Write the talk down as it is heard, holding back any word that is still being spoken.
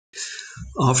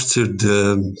After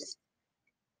the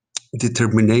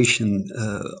determination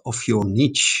of your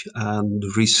niche and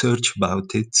research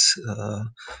about it,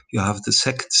 you have the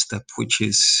second step, which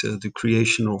is the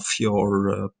creation of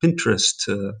your Pinterest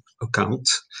account.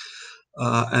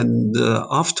 And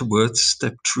afterwards,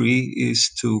 step 3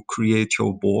 is to create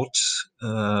your boards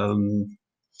on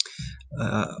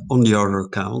your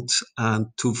account and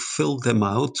to fill them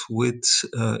out with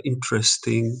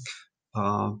interesting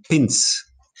pins.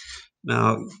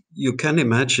 Now, you can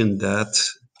imagine that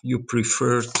you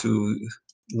prefer to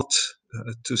not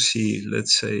to see,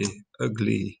 let's say,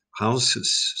 ugly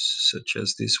houses, such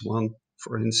as this one,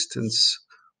 for instance,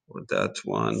 or that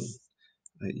one.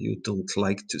 You don't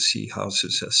like to see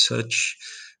houses as such.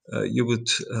 You would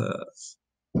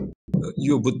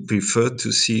prefer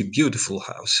to see beautiful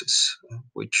houses,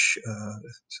 which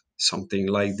something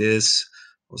like this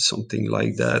or something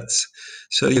like that.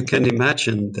 So you can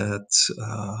imagine that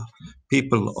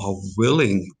people are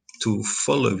willing to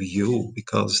follow you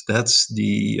because that's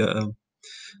the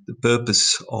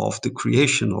purpose of the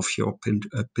creation of your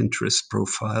Pinterest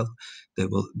profile.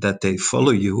 They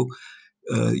follow you.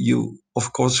 You,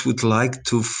 of course, would like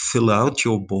to fill out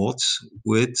your boards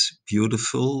with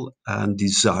beautiful and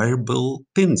desirable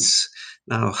pins.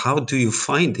 Now, how do you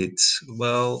find it?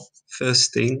 Well,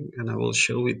 first thing, and I will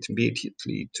show it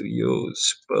immediately to you.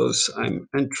 Suppose I'm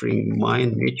entering my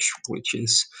niche, which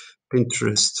is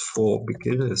Pinterest for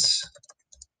beginners.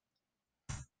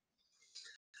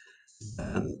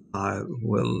 And I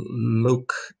will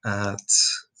look at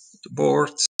the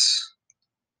boards.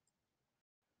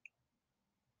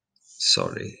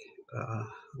 Sorry, I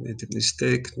made a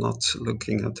mistake, not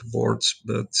looking at the boards,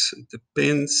 but the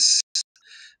pins,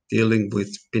 dealing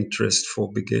with Pinterest for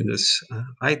beginners.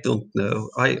 I don't know.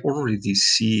 I already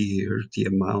see here the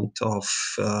amount of,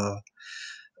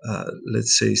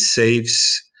 let's say,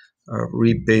 saves,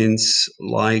 repins,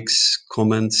 likes,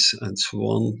 comments, and so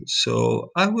on.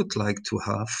 So I would like to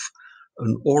have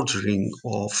an ordering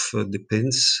of the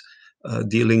pins,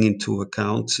 dealing into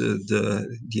account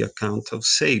the account of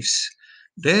saves.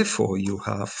 Therefore, you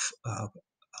have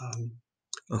um,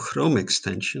 a Chrome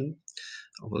extension.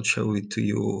 I will show it to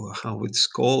you how it's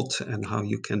called and how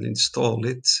you can install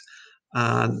it.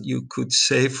 And you could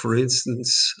say, for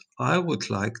instance, I would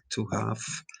like to have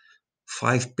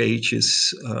 5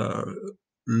 pages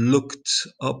looked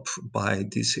up by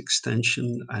this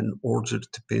extension and ordered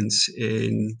the pins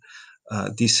in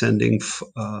descending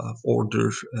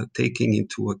order, taking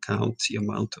into account the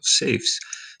amount of saves.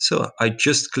 So I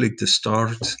just click the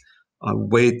start. I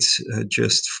wait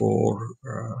just for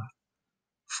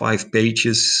 5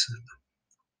 pages.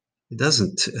 It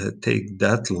doesn't take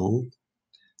that long.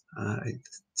 It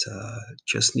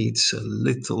just needs a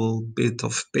little bit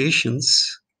of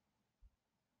patience.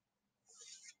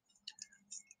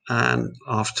 And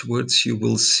afterwards, you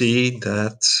will see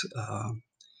that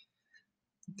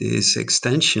this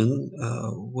extension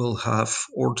will have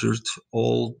ordered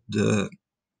all the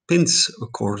pins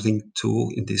according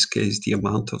to, in this case, the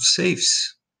amount of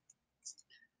saves.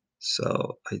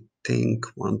 So I think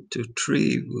 1, 2,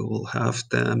 3, we will have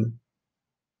them.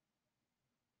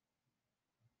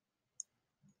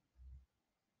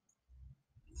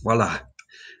 Voila.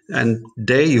 And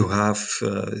there you have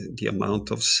the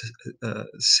amount of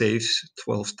saves,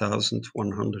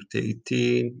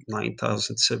 12,118,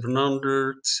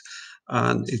 9,700,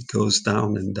 and it goes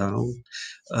down and down.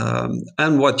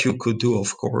 And what you could do,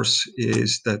 of course,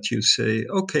 is that you say,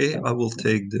 okay, I will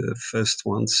take the first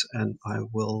ones and I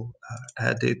will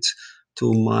add it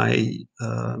to my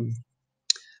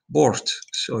board.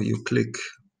 So you click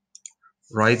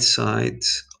right side,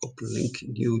 open link,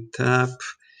 new tab.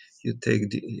 You take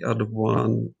the other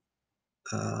one,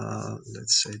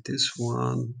 let's say this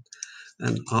one,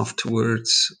 and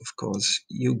afterwards, of course,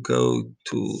 you go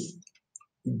to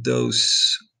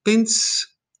those pins.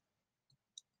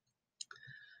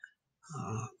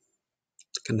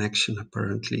 The connection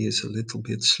apparently is a little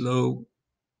bit slow.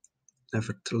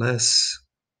 Nevertheless,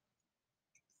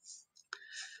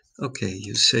 okay,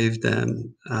 you save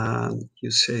them and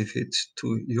you save it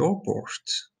to your board,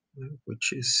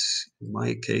 which is, in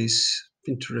my case,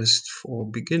 Pinterest for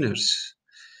beginners.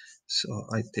 So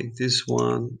I take this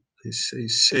one, I say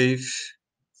save,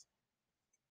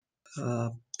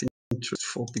 Pinterest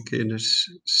for beginners,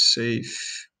 save.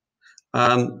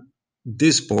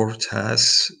 This board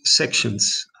has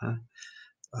sections.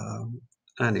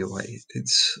 Anyway,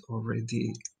 it's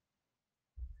already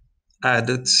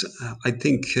added. I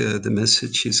think the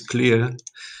message is clear.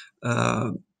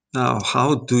 Now,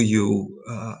 how do you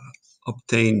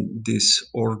obtain this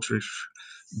order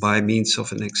by means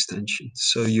of an extension.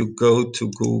 So you go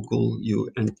to Google, you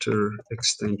enter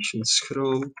extensions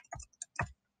Chrome,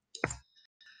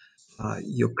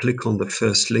 you click on the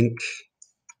first link,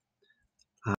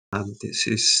 and this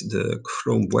is the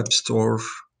Chrome Web Store.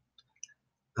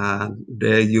 And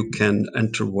there you can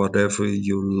enter whatever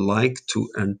you like to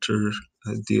enter,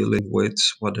 dealing with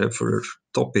whatever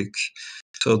topic.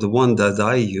 So the one that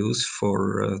I use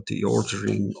for the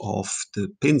ordering of the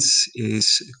pins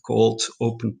is called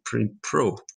OpenPrint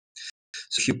Pro.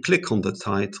 So if you click on the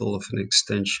title of an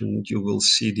extension, you will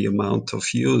see the amount of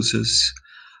users.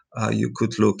 You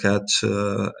could look at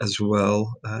as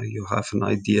well, you have an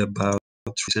idea about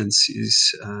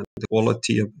recenses and the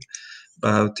quality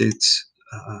about it.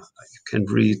 You can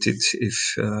read it if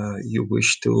you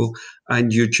wish to,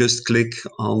 and you just click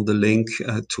on the link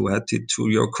to add it to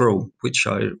your Chrome, which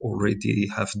I already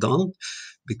have done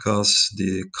because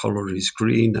the color is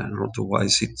green and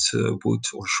otherwise it would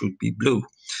or should be blue.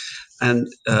 And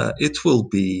it will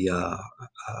be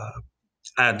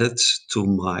added to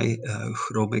my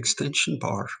Chrome extension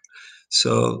bar.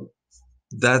 So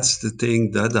that's the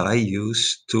thing that I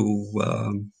use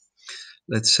to,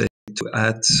 let's say, to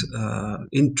add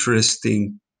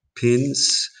interesting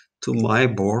pins to my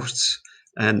boards.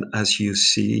 And as you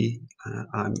see,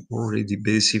 I'm already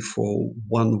busy for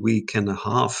 1 week and a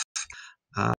half.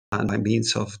 And by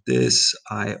means of this,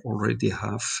 I already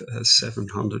have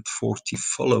 740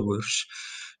 followers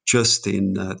just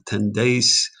in 10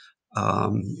 days.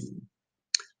 Um,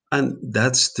 and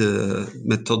that's the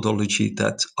methodology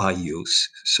that I use.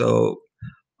 So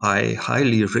I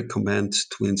highly recommend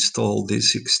to install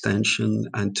this extension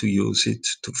and to use it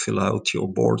to fill out your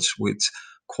boards with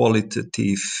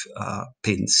qualitative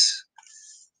pins.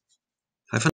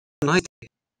 Have a nice day.